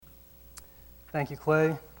Thank you,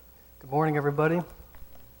 Clay. Good morning, everybody.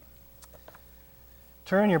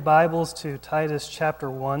 Turn your Bibles to Titus chapter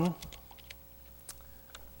 1.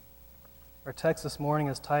 Our text this morning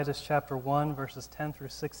is Titus chapter 1, verses 10 through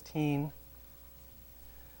 16.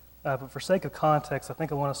 But for sake of context, I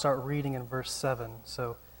think I want to start reading in verse 7.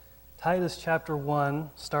 So Titus chapter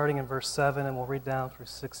 1, starting in verse 7, and we'll read down through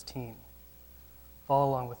 16.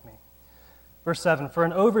 Follow along with me. Verse 7, "For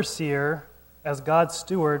an overseer, as God's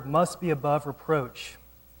steward, must be above reproach.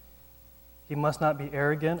 He must not be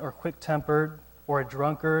arrogant or quick-tempered or a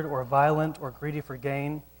drunkard or violent or greedy for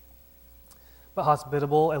gain, but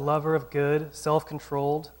hospitable, a lover of good,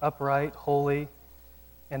 self-controlled, upright, holy,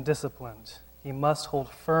 and disciplined. He must hold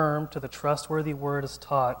firm to the trustworthy word as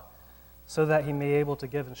taught, so that he may be able to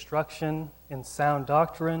give instruction in sound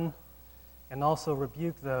doctrine and also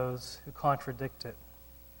rebuke those who contradict it."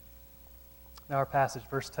 Now our passage,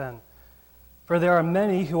 verse 10. "For there are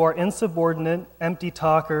many who are insubordinate, empty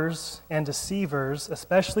talkers, and deceivers,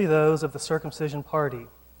 especially those of the circumcision party.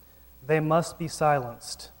 They must be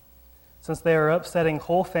silenced, since they are upsetting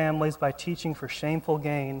whole families by teaching for shameful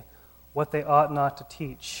gain what they ought not to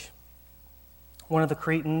teach. One of the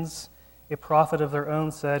Cretans, a prophet of their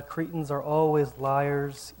own, said, 'Cretans are always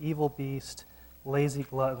liars, evil beasts, lazy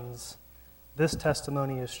gluttons.' This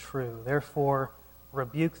testimony is true. Therefore,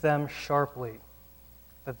 rebuke them sharply,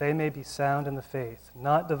 that they may be sound in the faith,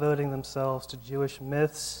 not devoting themselves to Jewish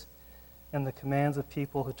myths and the commands of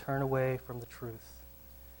people who turn away from the truth.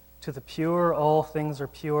 To the pure, all things are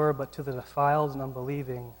pure, but to the defiled and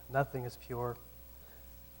unbelieving, nothing is pure.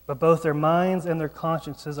 But both their minds and their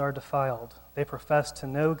consciences are defiled. They profess to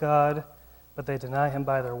know God, but they deny him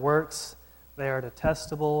by their works. They are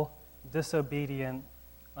detestable, disobedient,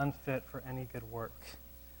 unfit for any good work."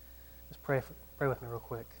 Just pray with me real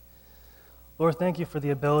quick. Lord, thank you for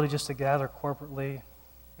the ability just to gather corporately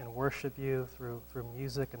and worship you through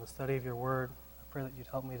music and the study of your word. I pray that you'd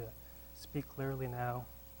help me to speak clearly now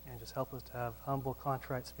and just help us to have humble,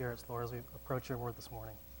 contrite spirits, Lord, as we approach your word this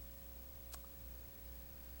morning.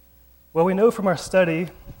 Well, we know from our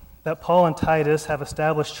study that Paul and Titus have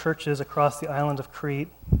established churches across the island of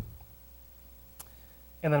Crete,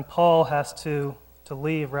 and then Paul has to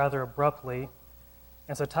leave rather abruptly.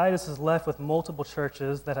 And so Titus is left with multiple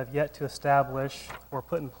churches that have yet to establish or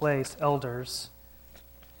put in place elders.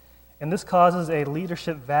 And this causes a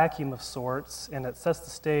leadership vacuum of sorts, and it sets the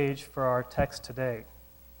stage for our text today.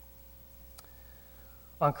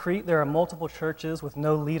 On Crete, there are multiple churches with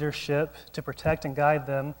no leadership to protect and guide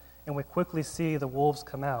them, and we quickly see the wolves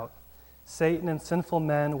come out. Satan and sinful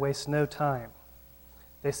men waste no time.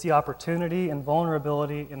 They see opportunity and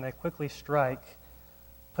vulnerability, and they quickly strike,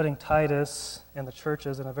 putting Titus and the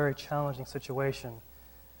churches in a very challenging situation.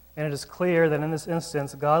 And it is clear that in this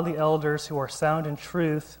instance, godly elders who are sound in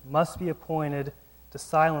truth must be appointed to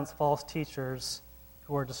silence false teachers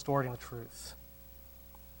who are distorting the truth.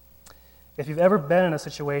 If you've ever been in a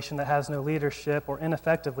situation that has no leadership or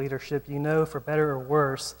ineffective leadership, you know for better or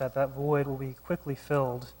worse that void will be quickly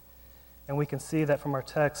filled. And we can see that from our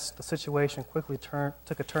text, the situation quickly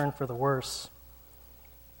took a turn for the worse.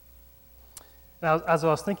 Now, as I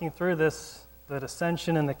was thinking through this, the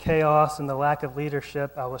dissension and the chaos and the lack of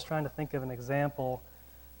leadership, I was trying to think of an example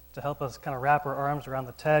to help us kind of wrap our arms around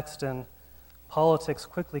the text, and politics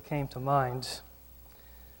quickly came to mind.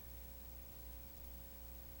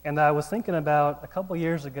 And I was thinking about a couple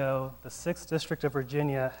years ago, the 6th District of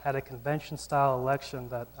Virginia had a convention-style election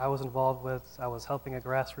that I was involved with. I was helping a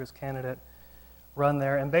grassroots candidate run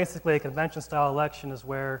there, and basically a convention-style election is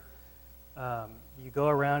where you go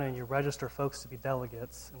around and you register folks to be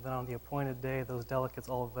delegates, and then on the appointed day, those delegates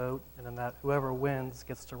all vote, and then that whoever wins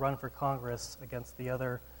gets to run for Congress against the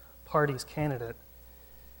other party's candidate.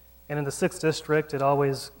 And in the 6th District, it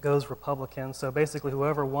always goes Republican, so basically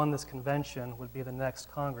whoever won this convention would be the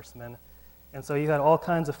next congressman. And so you had all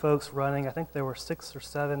kinds of folks running. I think there were 6 or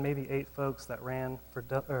 7, maybe 8 folks that ran for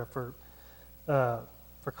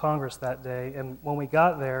Congress that day. And when we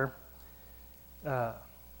got there,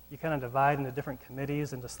 you kind of divide into different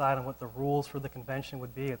committees and decide on what the rules for the convention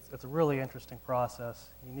would be. It's a really interesting process,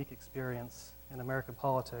 unique experience in American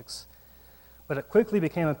politics. But it quickly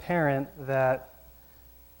became apparent that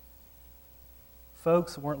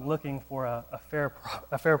folks weren't looking for a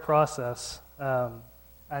fair process.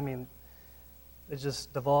 It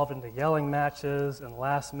just devolved into yelling matches and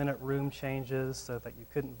last-minute room changes so that you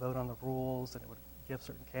couldn't vote on the rules, and it would give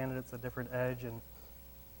certain candidates a different edge. And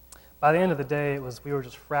by the end of the day, we were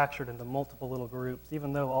just fractured into multiple little groups,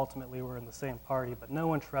 even though ultimately we were in the same party, but no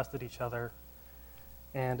one trusted each other,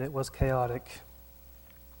 and it was chaotic.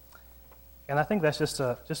 And I think that's just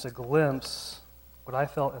a glimpse what I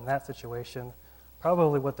felt in that situation,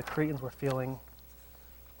 probably what the Cretans were feeling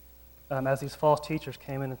as these false teachers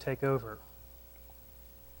came in and take over.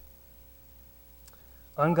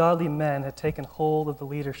 Ungodly men had taken hold of the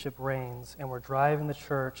leadership reins and were driving the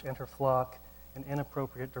church and her flock in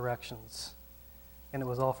inappropriate directions. And it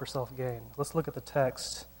was all for self-gain. Let's look at the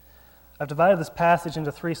text. I've divided this passage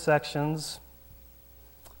into 3 sections.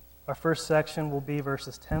 Our first section will be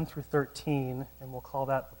verses 10 through 13, and we'll call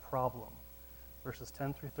that the problem. Verses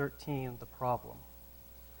 10 through 13, the problem.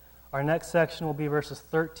 Our next section will be verses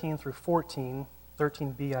 13 through 14,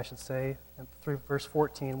 13b I should say, and through verse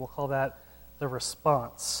 14, we'll call that the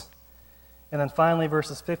response. And then finally,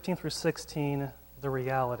 verses 15 through 16, the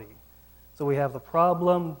reality. So we have the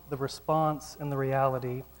problem, the response, and the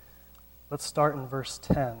reality. Let's start in verse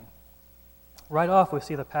 10. Right off, we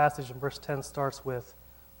see the passage in verse 10 starts with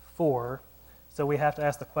for. So we have to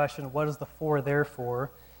ask the question, what is the for there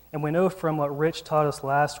for? And we know from what Rich taught us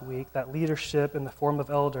last week that leadership in the form of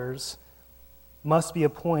elders must be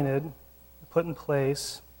appointed, put in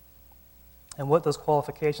place, and what those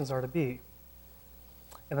qualifications are to be.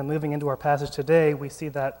 And then moving into our passage today, we see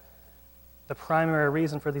that the primary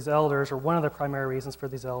reason for these elders, or one of the primary reasons for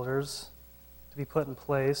these elders to be put in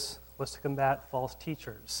place, was to combat false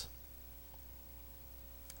teachers.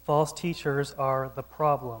 False teachers are the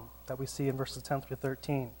problem that we see in verses 10 through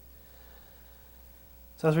 13.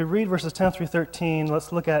 So as we read verses 10 through 13,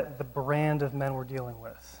 let's look at the brand of men we're dealing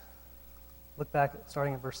with. Look back,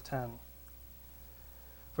 starting in verse 10.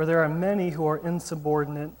 For there are many who are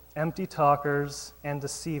insubordinate, empty talkers, and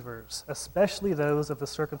deceivers, especially those of the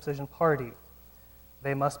circumcision party.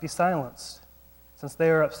 They must be silenced, since they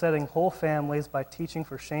are upsetting whole families by teaching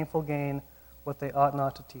for shameful gain what they ought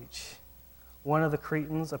not to teach. One of the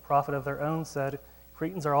Cretans, a prophet of their own, said,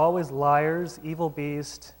 Cretans are always liars, evil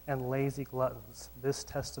beasts, and lazy gluttons. This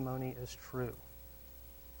testimony is true.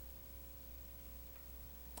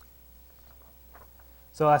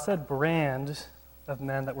 So I said brand of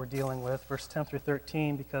men that we're dealing with, verse 10 through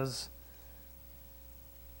 13, because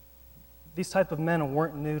these type of men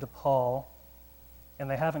weren't new to Paul, and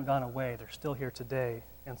they haven't gone away. They're still here today.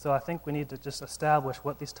 And so I think we need to just establish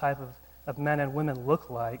what these type of men and women look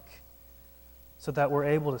like so that we're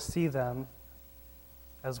able to see them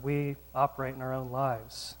as we operate in our own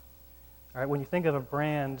lives. All right, when you think of a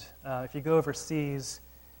brand, if you go overseas,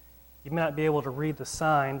 you may not be able to read the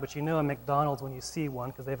sign, but you know a McDonald's when you see one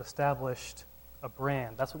because they've established a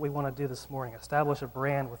brand. That's what we want to do this morning, establish a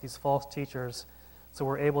brand with these false teachers so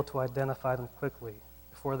we're able to identify them quickly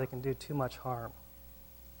before they can do too much harm.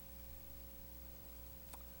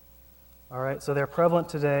 All right, so they're prevalent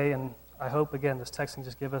today, and I hope, again, this text can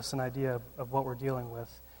just give us an idea of what we're dealing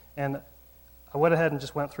with. And I went ahead and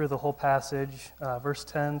just went through the whole passage, verse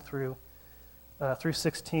 10 through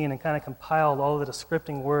 16, and kind of compiled all of the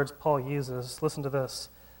descripting words Paul uses. Listen to this.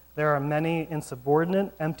 There are many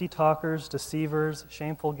insubordinate, empty talkers, deceivers,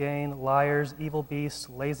 shameful gain, liars, evil beasts,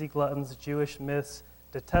 lazy gluttons, Jewish myths,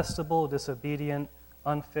 detestable, disobedient,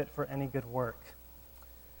 unfit for any good work.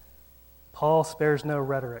 Paul spares no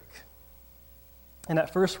rhetoric. And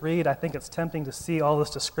at first read, I think it's tempting to see all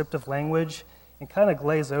this descriptive language and kind of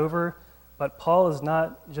glaze over, but Paul is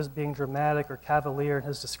not just being dramatic or cavalier in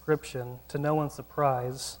his description, to no one's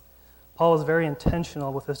surprise. Paul is very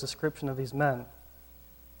intentional with his description of these men.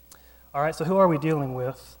 All right, so who are we dealing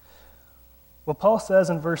with? Well, Paul says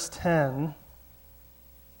in verse 10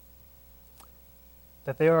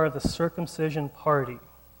 that they are the circumcision party.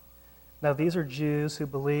 Now, these are Jews who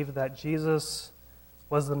believed that Jesus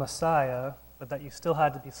was the Messiah, but that you still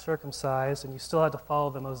had to be circumcised and you still had to follow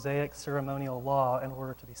the Mosaic ceremonial law in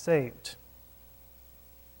order to be saved.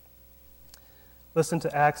 Listen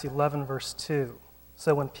to Acts 11, verse 2.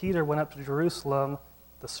 So when Peter went up to Jerusalem,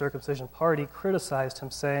 the circumcision party criticized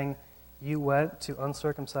him, saying, "You went to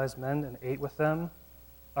uncircumcised men and ate with them."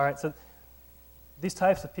 All right, so these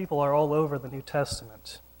types of people are all over the New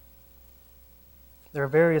Testament. There are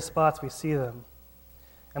various spots we see them.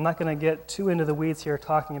 I'm not going to get too into the weeds here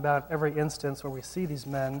talking about every instance where we see these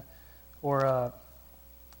men or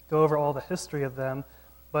go over all the history of them,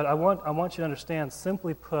 but I want you to understand,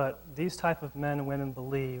 simply put, these type of men and women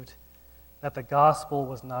believed that the gospel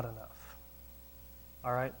was not enough.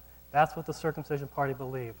 All right? That's what the circumcision party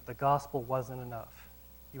believed. The gospel wasn't enough.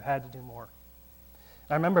 You had to do more.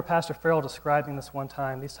 And I remember Pastor Farrell describing this one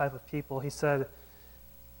time, these type of people. He said,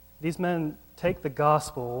 these men take the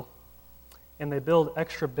gospel and they build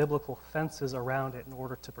extra biblical fences around it in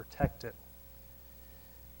order to protect it.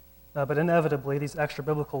 But inevitably, these extra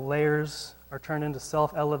biblical layers are turned into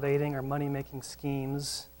self-elevating or money-making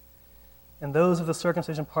schemes. And those of the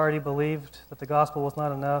circumcision party believed that the gospel was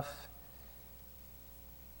not enough.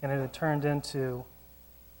 and it had turned into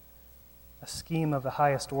a scheme of the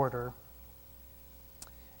highest order.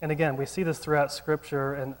 And again, we see this throughout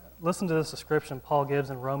Scripture, and listen to this description Paul gives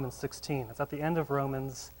in Romans 16. It's at the end of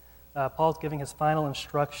Romans. Paul's giving his final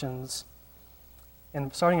instructions.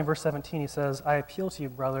 And starting in verse 17, he says, I appeal to you,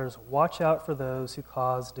 brothers, watch out for those who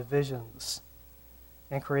cause divisions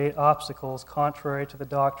and create obstacles contrary to the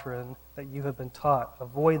doctrine that you have been taught.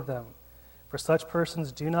 Avoid them. For such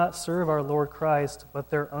persons do not serve our Lord Christ, but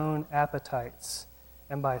their own appetites.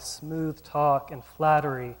 And by smooth talk and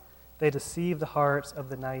flattery, they deceive the hearts of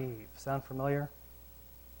the naive. Sound familiar?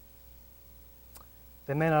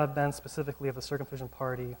 They may not have been specifically of the circumcision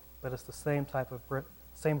party, but it's the same type of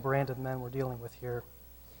same brand of men we're dealing with here.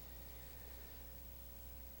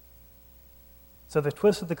 So they've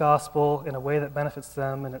twisted the gospel in a way that benefits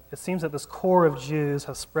them, and it seems that this core of Jews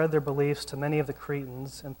have spread their beliefs to many of the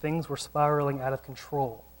Cretans, and things were spiraling out of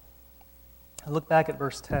control. And look back at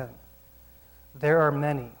verse 10. There are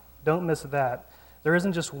many. Don't miss that. There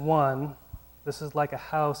isn't just one. This is like a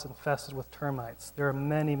house infested with termites. There are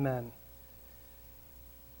many men.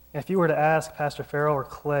 And if you were to ask Pastor Farrell or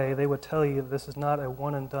Clay, they would tell you that this is not a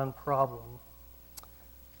one-and-done problem.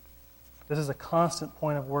 This is a constant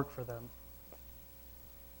point of work for them.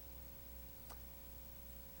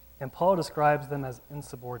 And Paul describes them as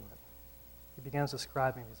insubordinate. He begins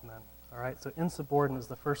describing these men. All right, so insubordinate is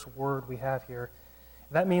the first word we have here.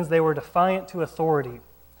 That means they were defiant to authority.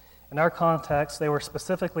 In our context, they were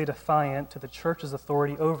specifically defiant to the church's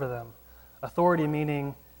authority over them. Authority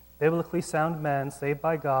meaning biblically sound men saved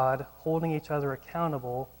by God, holding each other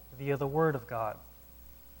accountable via the Word of God.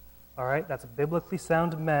 All right, that's biblically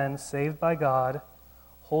sound men saved by God,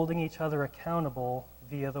 holding each other accountable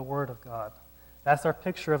via the Word of God. That's our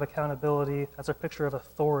picture of accountability. That's our picture of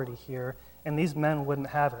authority here. And these men wouldn't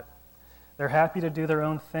have it. They're happy to do their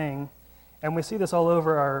own thing. And we see this all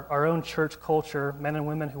over our own church culture, men and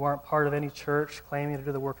women who aren't part of any church claiming to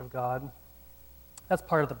do the work of God. That's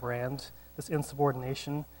part of the brand, this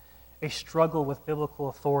insubordination, a struggle with biblical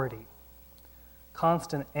authority,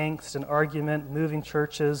 constant angst and argument, moving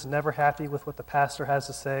churches, never happy with what the pastor has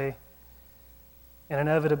to say. And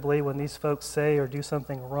inevitably, when these folks say or do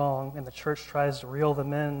something wrong and the church tries to reel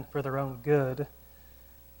them in for their own good,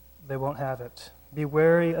 they won't have it. Be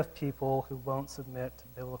wary of people who won't submit to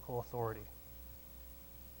biblical authority.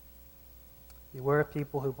 Beware of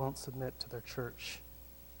people who won't submit to their church.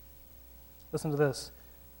 Listen to this.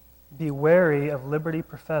 Be wary of liberty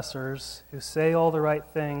professors who say all the right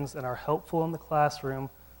things and are helpful in the classroom,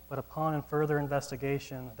 but upon further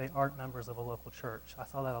investigation, they aren't members of a local church. I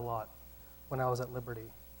saw that a lot when I was at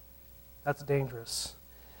Liberty. That's dangerous.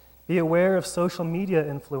 Be aware of social media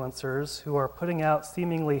influencers who are putting out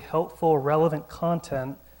seemingly helpful, relevant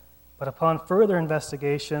content, but upon further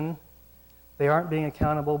investigation, they aren't being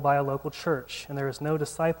accountable by a local church, and there is no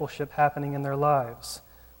discipleship happening in their lives.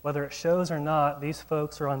 Whether it shows or not, these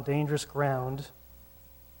folks are on dangerous ground,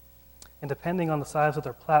 and depending on the size of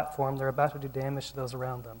their platform, they're about to do damage to those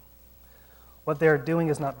around them. What they are doing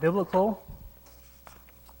is not biblical.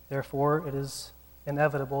 Therefore, it is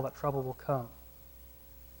inevitable that trouble will come.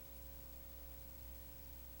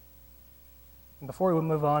 And before we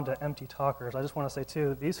move on to empty talkers, I just want to say,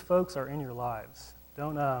 too, these folks are in your lives.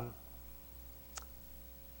 Don't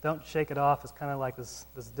shake it off as kind of like this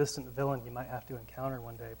distant villain you might have to encounter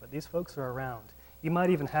one day. But these folks are around. You might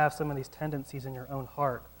even have some of these tendencies in your own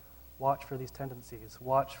heart. Watch for these tendencies.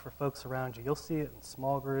 Watch for folks around you. You'll see it in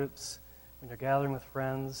small groups, when you're gathering with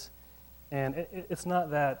friends. And it's not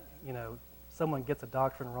that, someone gets a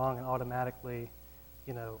doctrine wrong and automatically,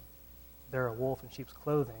 they're a wolf in sheep's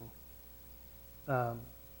clothing.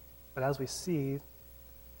 But as we see,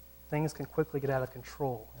 things can quickly get out of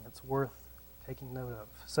control, and it's worth taking note of.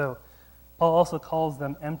 So Paul also calls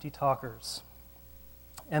them empty talkers.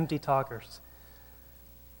 Empty talkers.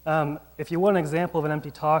 If you want an example of an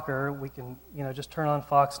empty talker, we can, just turn on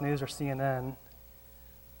Fox News or CNN.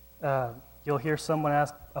 You'll hear someone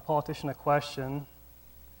ask a politician a question.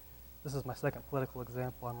 This is my second political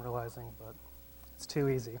example, I'm realizing, but it's too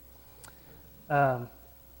easy.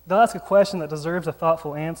 They'll ask a question that deserves a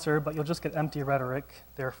thoughtful answer, but you'll just get empty rhetoric.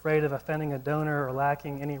 They're afraid of offending a donor or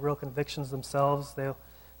lacking any real convictions themselves.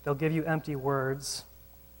 They'll give you empty words.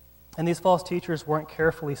 And these false teachers weren't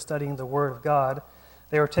carefully studying the Word of God.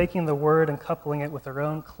 They were taking the Word and coupling it with their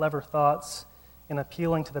own clever thoughts and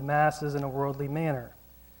appealing to the masses in a worldly manner.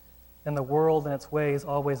 And the world and its ways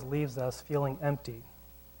always leaves us feeling empty.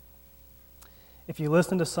 If you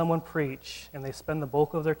listen to someone preach and they spend the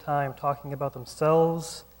bulk of their time talking about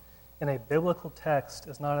themselves and a biblical text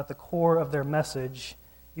is not at the core of their message,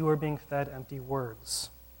 you are being fed empty words.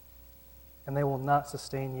 and they will not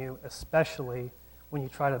sustain you, especially when you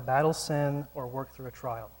try to battle sin or work through a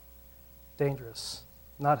trial. Dangerous,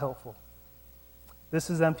 not helpful. This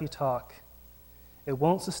is empty talk. It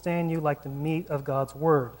won't sustain you like the meat of God's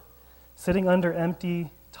word. Sitting under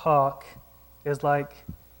empty talk is like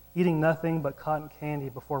eating nothing but cotton candy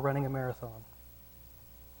before running a marathon.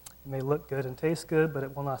 It may look good and taste good, but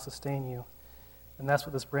it will not sustain you. And that's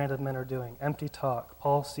what this brand of men are doing. Empty talk.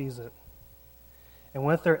 Paul sees it. And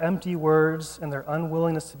with their empty words and their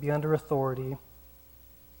unwillingness to be under authority,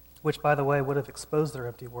 which, by the way, would have exposed their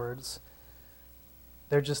empty words,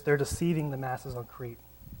 they're deceiving the masses on Crete.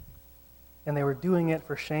 And they were doing it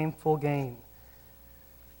for shameful gain.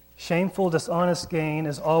 Shameful, dishonest gain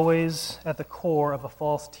is always at the core of a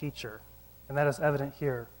false teacher, and that is evident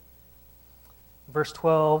here. Verse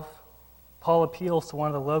 12, Paul appeals to one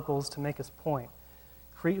of the locals to make his point.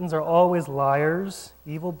 Cretans are always liars,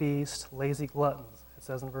 evil beasts, lazy gluttons, it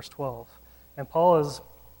says in verse 12. And Paul's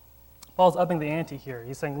upping the ante here.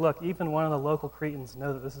 He's saying, look, even one of the local Cretans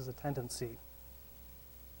know that this is a tendency.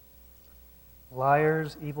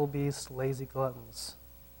 Liars, evil beasts, lazy gluttons.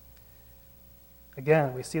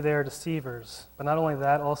 Again, we see they are deceivers, but not only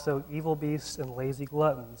that, also evil beasts and lazy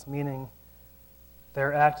gluttons, meaning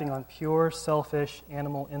they're acting on pure, selfish,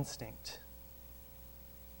 animal instinct.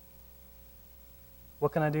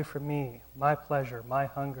 What can I do for me, my pleasure, my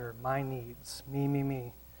hunger, my needs,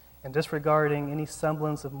 me, and disregarding any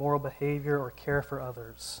semblance of moral behavior or care for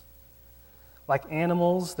others. Like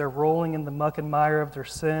animals, they're rolling in the muck and mire of their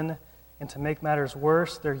sin, and to make matters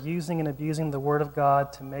worse, they're using and abusing the Word of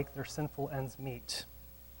God to make their sinful ends meet.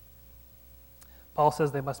 Paul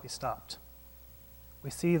says they must be stopped. We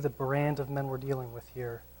see the brand of men we're dealing with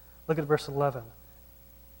here. Look at verse 11.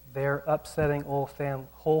 They're upsetting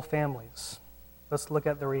whole families. Let's look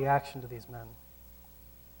at the reaction to these men.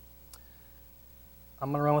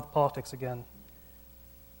 I'm going to run with politics again.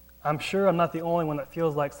 I'm sure I'm not the only one that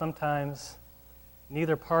feels like sometimes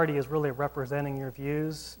neither party is really representing your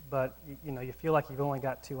views, but you feel like you've only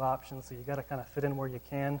got two options, so you got to kind of fit in where you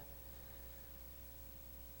can.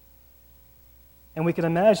 And we can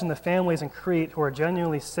imagine the families in Crete who are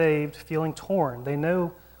genuinely saved feeling torn. They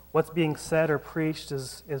know what's being said or preached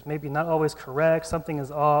is maybe not always correct, something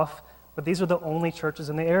is off, but these are the only churches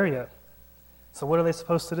in the area. So what are they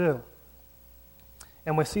supposed to do?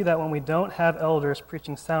 And we see that when we don't have elders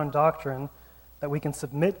preaching sound doctrine that we can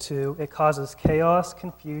submit to, it causes chaos,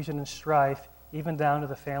 confusion, and strife, even down to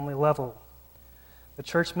the family level. The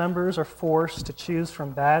church members are forced to choose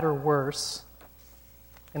from bad or worse,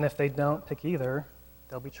 and if they don't pick either,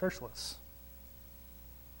 they'll be churchless.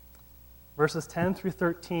 Verses 10 through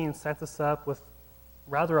 13 set us up with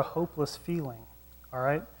rather a hopeless feeling, all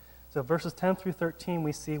right? So verses 10 through 13,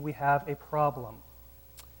 we see we have a problem.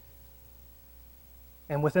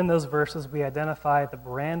 And within those verses, we identify the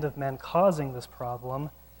brand of men causing this problem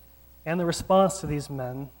and the response to these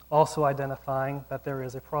men, also identifying that there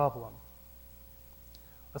is a problem.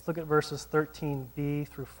 Let's look at verses 13b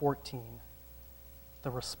through 14,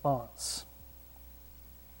 the response.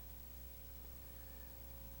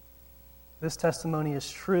 This testimony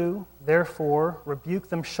is true, therefore rebuke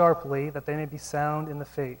them sharply that they may be sound in the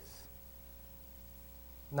faith,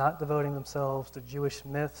 not devoting themselves to Jewish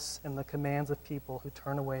myths and the commands of people who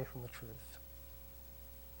turn away from the truth.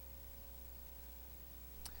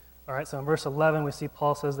 All right, so in verse 11, we see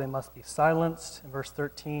Paul says they must be silenced. In verse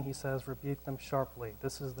 13, he says, rebuke them sharply.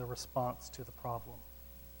 This is the response to the problem.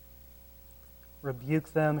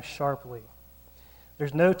 Rebuke them sharply.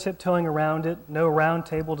 There's no tiptoeing around it, no round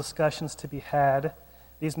table discussions to be had.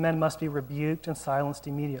 These men must be rebuked and silenced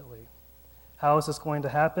immediately. How is this going to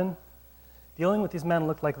happen? Dealing with these men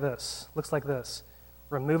looks like this.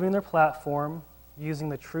 Removing their platform, using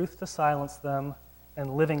the truth to silence them,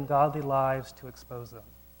 and living godly lives to expose them.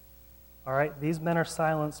 All right, these men are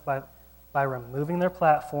silenced by removing their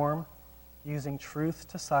platform, using truth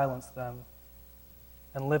to silence them,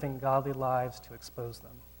 and living godly lives to expose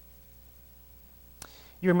them.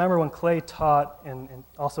 You remember when Clay taught,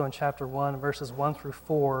 also in chapter 1, verses 1 through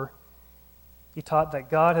 4, he taught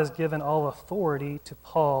that God has given all authority to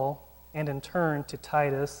Paul and in turn to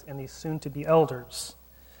Titus and these soon-to-be elders.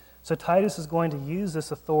 So Titus is going to use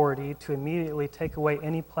this authority to immediately take away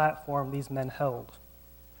any platform these men held.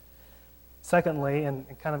 Secondly, and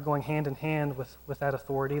kind of going hand in hand with that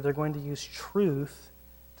authority, they're going to use truth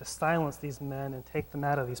to silence these men and take them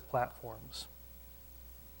out of these platforms.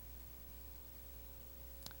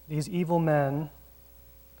 These evil men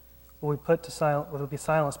will be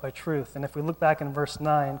silenced by truth. And if we look back in verse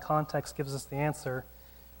 9, context gives us the answer.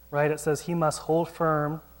 Right? It says he must hold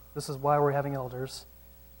firm, this is why we're having elders,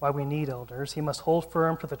 why we need elders. He must hold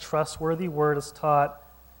firm to the trustworthy word as taught,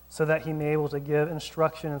 so that he may be able to give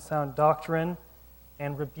instruction in sound doctrine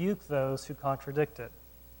and rebuke those who contradict it.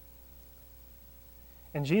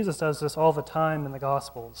 And Jesus does this all the time in the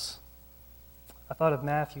Gospels. I thought of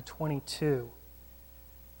Matthew 22.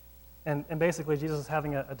 And basically, Jesus is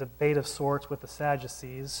having a debate of sorts with the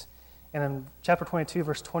Sadducees. And in chapter 22,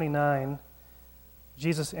 verse 29,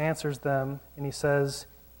 Jesus answers them, and he says,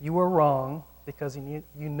 "You are wrong, because you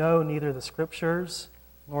know neither the Scriptures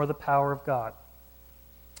nor the power of God."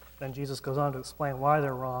 Then Jesus goes on to explain why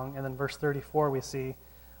they're wrong. And then verse 34, we see,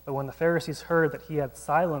 "But when the Pharisees heard that he had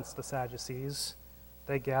silenced the Sadducees,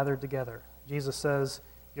 they gathered together." Jesus says,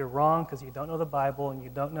 "You're wrong because you don't know the Bible and you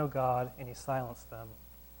don't know God," and he silenced them.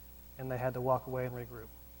 And they had to walk away and regroup.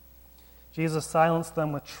 Jesus silenced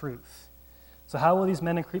them with truth. So how will these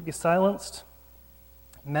men in Crete be silenced?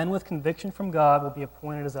 Men with conviction from God will be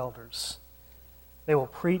appointed as elders. They will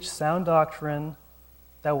preach sound doctrine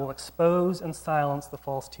that will expose and silence the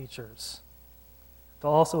false teachers.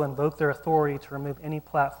 They'll also invoke their authority to remove any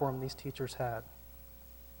platform these teachers had.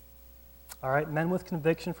 All right, men with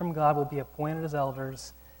conviction from God will be appointed as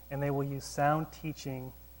elders, and they will use sound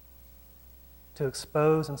teaching to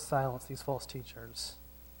expose and silence these false teachers.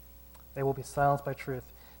 They will be silenced by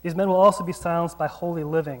truth. These men will also be silenced by holy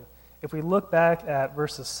living. If we look back at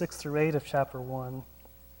verses 6 through 8 of chapter 1,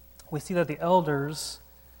 we see that the elders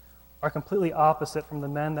are completely opposite from the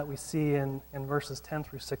men that we see in verses 10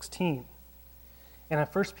 through 16. And in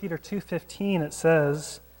 1 Peter 2:15 it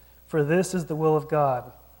says, "For this is the will of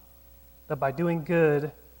God, that by doing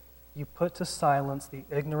good you put to silence the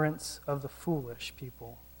ignorance of the foolish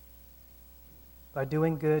people." By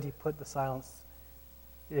doing good, you put to silence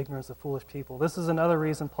the ignorance of foolish people. This is another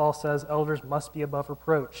reason Paul says elders must be above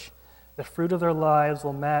reproach. The fruit of their lives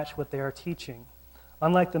will match what they are teaching,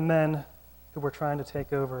 unlike the men who were trying to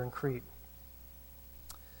take over in Crete.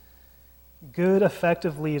 Good,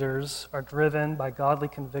 effective leaders are driven by godly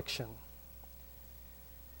conviction.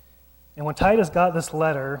 And when Titus got this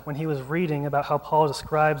letter, when he was reading about how Paul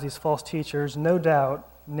describes these false teachers, no doubt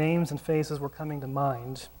names and faces were coming to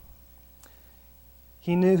mind.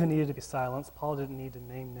 He knew who needed to be silenced. Paul didn't need to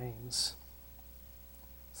name names.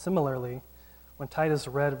 Similarly, when Titus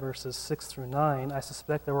read verses 6 through 9, I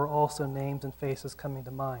suspect there were also names and faces coming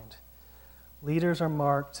to mind. Leaders are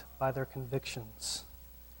marked by their convictions.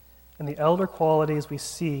 And the elder qualities we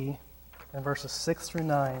see in verses 6 through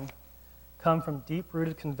 9 come from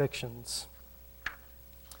deep-rooted convictions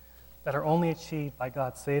that are only achieved by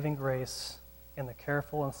God's saving grace in the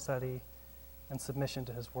careful and study and submission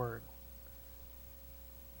to his word.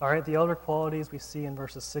 All right, the elder qualities we see in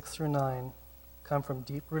verses 6 through 9 come from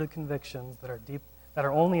deep-rooted convictions that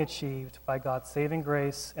are only achieved by God's saving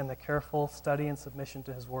grace and the careful study and submission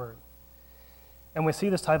to his word. And we see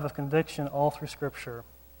this type of conviction all through Scripture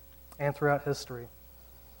and throughout history.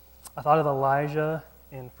 I thought of Elijah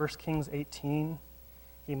in 1 Kings 18.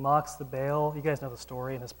 He mocks the Baal. You guys know the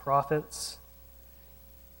story, and his prophets.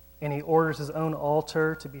 And he orders his own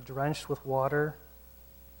altar to be drenched with water.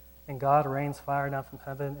 And God rains fire down from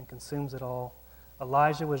heaven and consumes it all.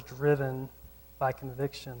 Elijah was driven by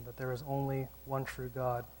conviction that there is only one true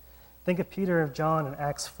God. Think of Peter and John in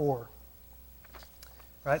Acts 4.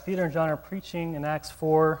 Right? Peter and John are preaching in Acts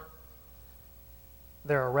 4.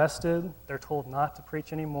 They're arrested. They're told not to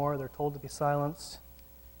preach anymore. They're told to be silenced.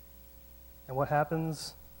 And what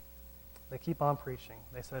happens? They keep on preaching.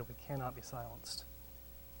 They said, "We cannot be silenced.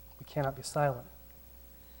 We cannot be silent."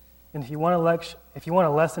 And if you want a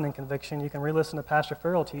lesson in conviction, you can re-listen to Pastor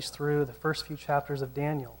Farrell teach through the first few chapters of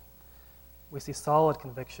Daniel. We see solid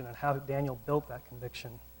conviction and how Daniel built that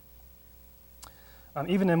conviction.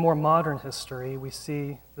 Even in more modern history, we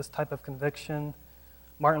see this type of conviction.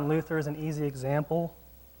 Martin Luther is an easy example.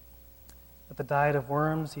 At the Diet of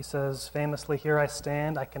Worms, he says famously, "Here I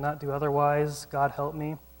stand, I cannot do otherwise, God help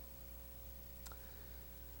me."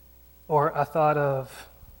 Or I thought of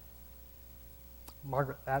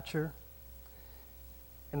Margaret Thatcher.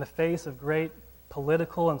 In the face of great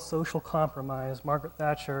political and social compromise, Margaret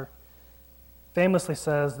Thatcher famously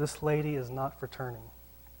says, "This lady is not for turning."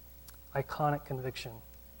 Iconic conviction.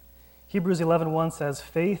 Hebrews 11:1 says,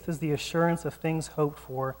 "Faith is the assurance of things hoped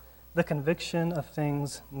for, the conviction of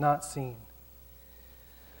things not seen."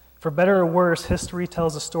 For better or worse, history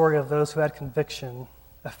tells a story of those who had conviction.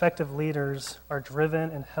 Effective leaders are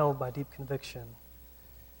driven and held by deep conviction.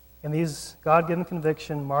 And these God-given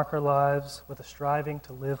convictions mark our lives with a striving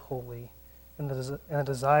to live holy and a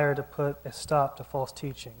desire to put a stop to false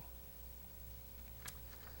teaching.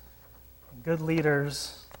 Good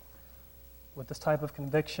leaders with this type of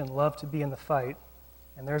conviction love to be in the fight,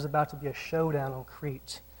 and there's about to be a showdown on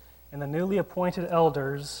Crete. and the newly appointed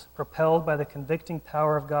elders, propelled by the convicting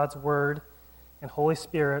power of God's word and Holy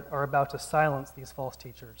Spirit, are about to silence these false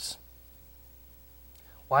teachers.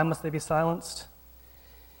 Why must they be silenced?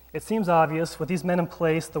 It seems obvious. With these men in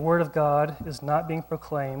place, the word of God is not being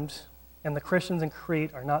proclaimed, and the Christians in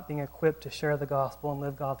Crete are not being equipped to share the gospel and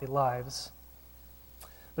live godly lives.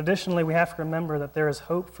 But additionally, we have to remember that there is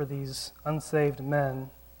hope for these unsaved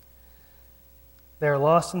men. They are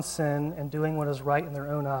lost in sin and doing what is right in their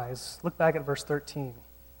own eyes. Look back at verse 13.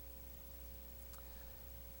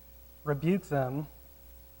 Rebuke them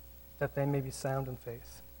that they may be sound in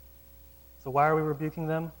faith. So why are we rebuking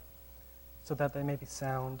them? So that they may be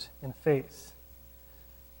sound in faith.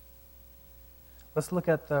 Let's look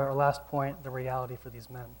at our last point, the reality for these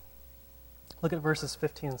men. Look at verses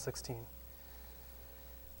 15 and 16.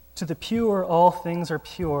 To the pure all things are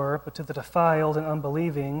pure, but to the defiled and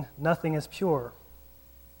unbelieving nothing is pure.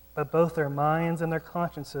 But both their minds and their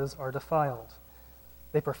consciences are defiled.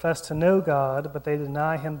 They profess to know God, but they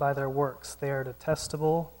deny him by their works. They are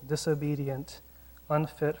detestable, disobedient,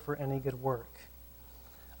 unfit for any good work.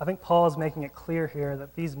 I think Paul is making it clear here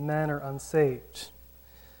that these men are unsaved.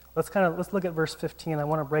 Let's look at verse 15. I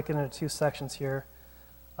want to break it into two sections here.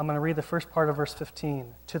 I'm going to read the first part of verse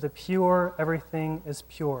 15. To the pure, everything is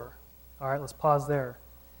pure. All right, let's pause there.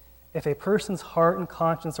 If a person's heart and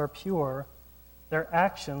conscience are pure, their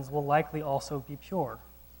actions will likely also be pure.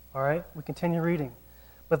 All right, we continue reading.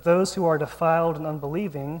 But those who are defiled and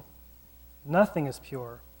unbelieving, nothing is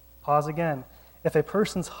pure. Pause again. If a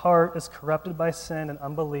person's heart is corrupted by sin and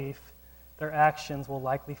unbelief, their actions will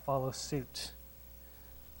likely follow suit.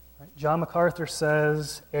 Right? John MacArthur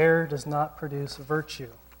says, error does not produce virtue.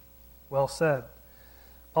 Well said.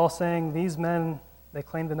 Paul's saying these men, they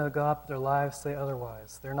claim to know God, but their lives say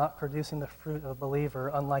otherwise. They're not producing the fruit of a believer,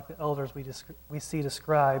 unlike the elders we see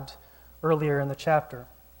described earlier in the chapter.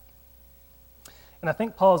 And I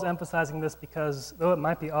think Paul is emphasizing this because, though it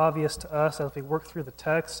might be obvious to us as we work through the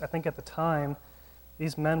text, I think at the time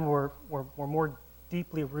these men were more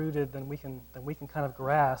deeply rooted than we can kind of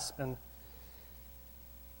grasp, and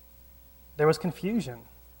there was confusion.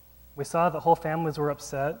 We saw that whole families were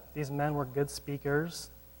upset. These men were good speakers.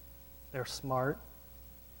 They're smart.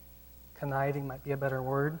 Conniving might be a better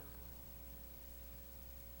word.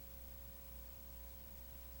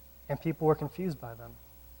 And people were confused by them.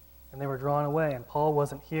 And they were drawn away. And Paul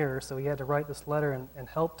wasn't here, so he had to write this letter and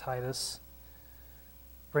help Titus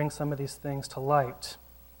bring some of these things to light.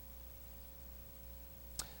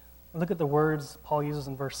 Look at the words Paul uses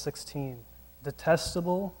in verse 16.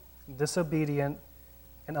 Detestable, disobedient,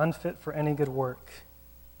 and unfit for any good work.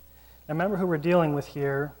 Now remember who we're dealing with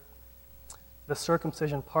here, the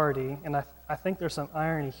circumcision party, and I think there's some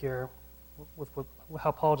irony here with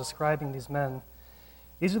how Paul is describing these men.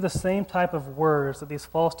 These are the same type of words that these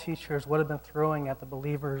false teachers would have been throwing at the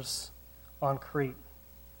believers on Crete,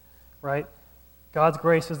 right? God's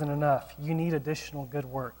grace isn't enough. You need additional good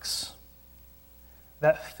works.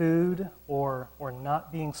 That food or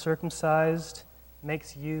not being circumcised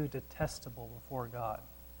makes you detestable before God.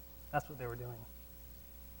 That's what they were doing.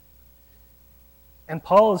 And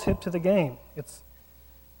Paul is hip to the game. It's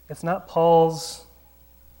not Paul's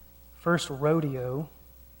first rodeo.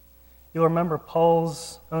 You'll remember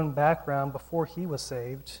Paul's own background before he was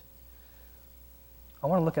saved. I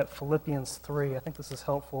want to look at Philippians 3. I think this is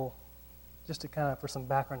helpful just to kind of for some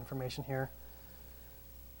background information here.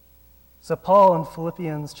 So Paul in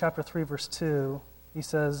Philippians chapter 3, verse 2, he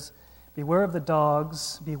says, beware of the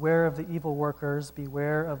dogs, beware of the evil workers,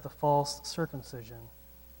 beware of the false circumcision.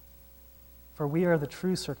 For we are the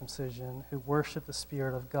true circumcision who worship the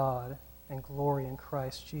Spirit of God and glory in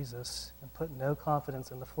Christ Jesus and put no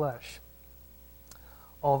confidence in the flesh.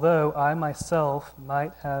 Although I myself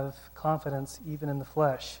might have confidence even in the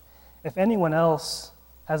flesh. If anyone else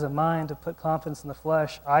has a mind to put confidence in the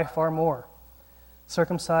flesh, I far more.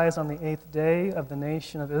 Circumcised on the 8th day of the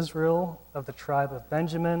nation of Israel, of the tribe of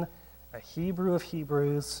Benjamin, a Hebrew of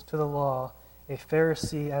Hebrews to the law, a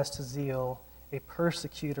Pharisee as to zeal, a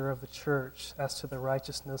persecutor of the church as to the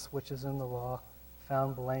righteousness which is in the law,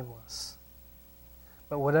 found blameless.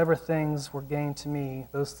 But whatever things were gained to me,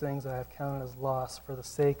 those things I have counted as loss for the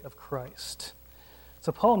sake of Christ.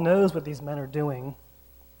 So Paul knows what these men are doing.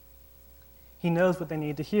 He knows what they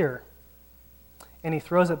need to hear. And he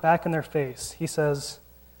throws it back in their face. He says,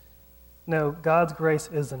 no, God's grace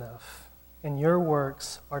is enough, and your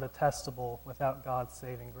works are detestable without God's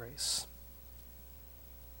saving grace.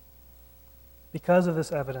 Because of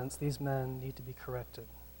this evidence, these men need to be corrected.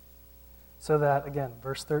 So that, again,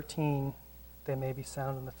 verse 13, they may be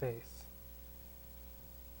sound in the faith.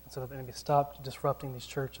 And so that they may be stopped disrupting these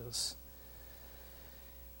churches.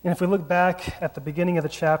 And if we look back at the beginning of the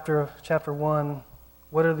chapter 1,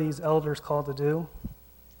 what are these elders called to do?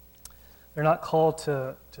 They're not called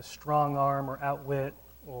to strong arm or outwit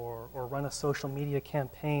or run a social media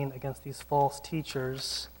campaign against these false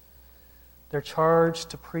teachers. They're charged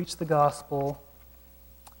to preach the gospel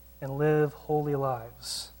and live holy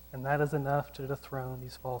lives. And that is enough to dethrone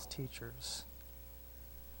these false teachers.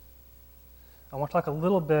 I want to talk a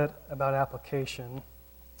little bit about application.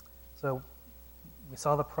 So we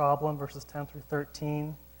saw the problem, verses 10 through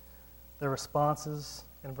 13, the responses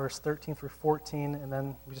in verse 13 through 14, and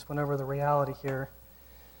then we just went over the reality here.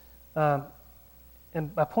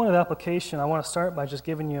 And by point of application, I want to start by just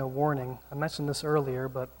giving you a warning. I mentioned this earlier,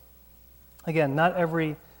 but again, not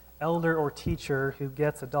every elder or teacher who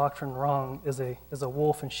gets a doctrine wrong is a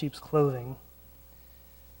wolf in sheep's clothing.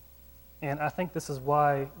 And I think this is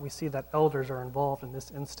why we see that elders are involved in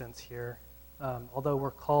this instance here. Although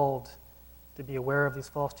we're called to be aware of these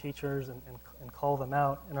false teachers and call them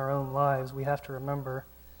out in our own lives, we have to remember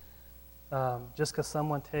just because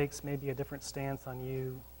someone takes maybe a different stance on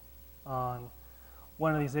you on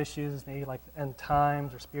one of these issues, maybe like end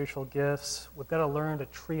times or spiritual gifts, we've got to learn to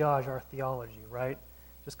triage our theology, right?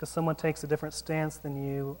 Just because someone takes a different stance than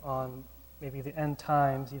you on maybe the end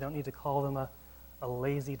times, you don't need to call them a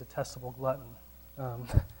lazy, detestable glutton.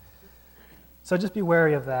 So just be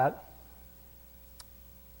wary of that.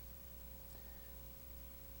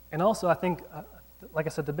 And also, I think, like I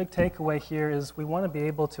said, the big takeaway here is we want to be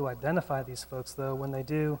able to identify these folks, though, when they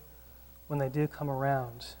do come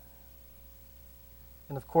around.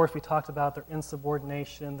 And of course, we talked about their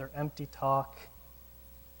insubordination, their empty talk.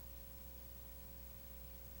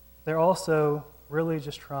 They're also really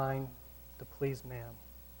just trying to please man.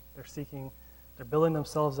 They're building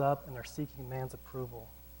themselves up, and they're seeking man's approval.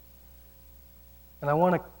 And I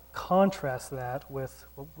want to contrast that with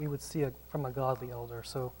what we would see from a godly elder.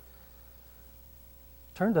 So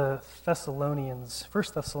turn to 1 Thessalonians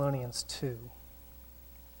 2.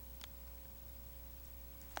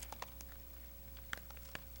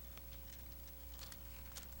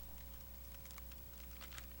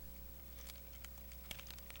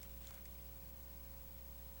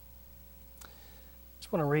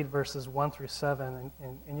 I want to read verses 1 through 7,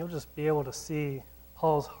 and you'll just be able to see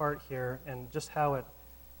Paul's heart here and just how it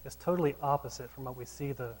is totally opposite from what we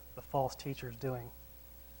see the false teachers doing.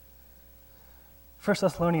 1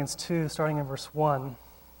 Thessalonians 2, starting in verse 1.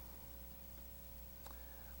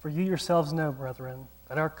 For you yourselves know, brethren,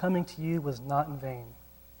 that our coming to you was not in vain.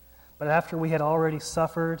 But after we had already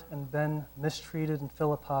suffered and been mistreated in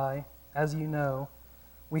Philippi, as you know,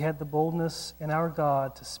 we had the boldness in our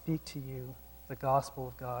God to speak to you the gospel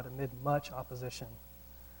of God amid much opposition.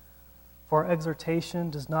 For our exhortation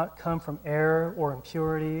does not come from error or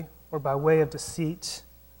impurity or by way of deceit,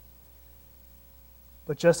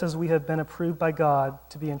 but just as we have been approved by God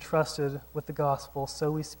to be entrusted with the gospel, so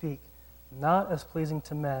we speak, not as pleasing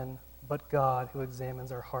to men, but God who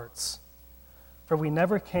examines our hearts. For we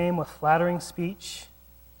never came with flattering speech,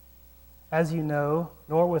 as you know,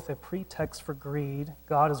 nor with a pretext for greed,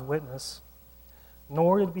 God is witness,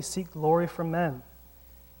 nor did we seek glory from men,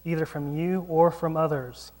 either from you or from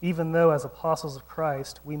others, even though as apostles of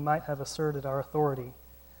Christ we might have asserted our authority.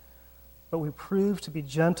 But we proved to be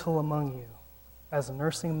gentle among you, as a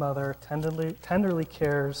nursing mother tenderly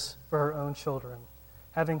cares for her own children.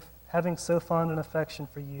 Having so fond an affection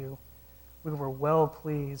for you, we were well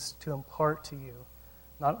pleased to impart to you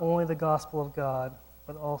not only the gospel of God,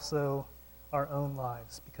 but also our own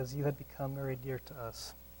lives, because you had become very dear to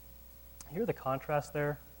us. Hear the contrast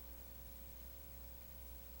there?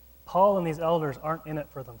 Paul and these elders aren't in it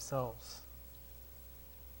for themselves.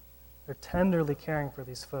 They're tenderly caring for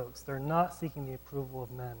these folks. They're not seeking the approval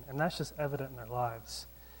of men, and that's just evident in their lives.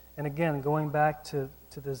 And again, going back to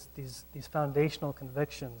these foundational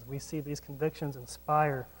convictions, we see these convictions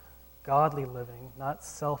inspire godly living, not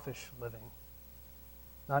selfish living,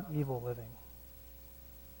 not evil living.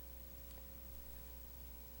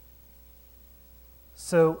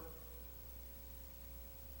 So,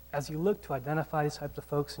 as you look to identify these types of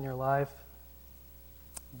folks in your life,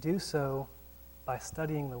 do so by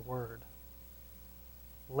studying the Word,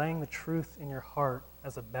 laying the truth in your heart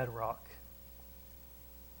as a bedrock.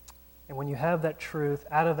 And when you have that truth,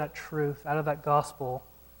 out of that gospel,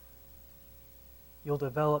 you'll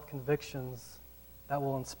develop convictions that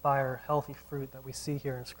will inspire healthy fruit that we see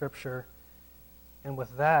here in Scripture. And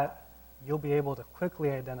with that, you'll be able to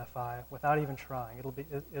quickly identify without even trying.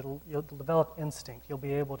 You'll develop instinct. You'll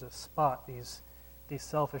be able to spot these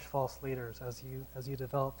selfish false leaders as you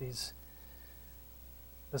develop this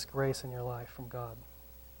grace in your life from God.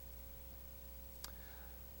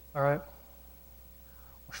 All right.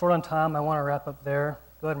 We're short on time. I want to wrap up there.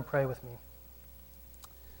 Go ahead and pray with me.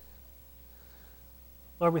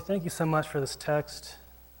 Lord, we thank you so much for this text.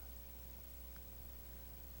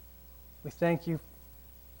 We thank you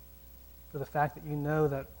for the fact that you know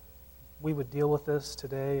that we would deal with this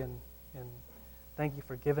today, and thank you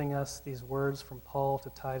for giving us these words from Paul to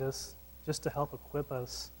Titus just to help equip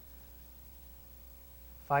us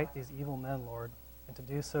fight these evil men, Lord, and to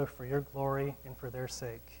do so for your glory and for their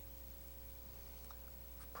sake.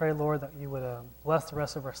 Pray, Lord, that you would bless the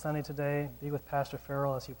rest of our Sunday today. Be with Pastor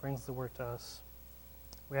Farrell as he brings the word to us.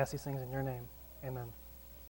 We ask these things in your name. Amen.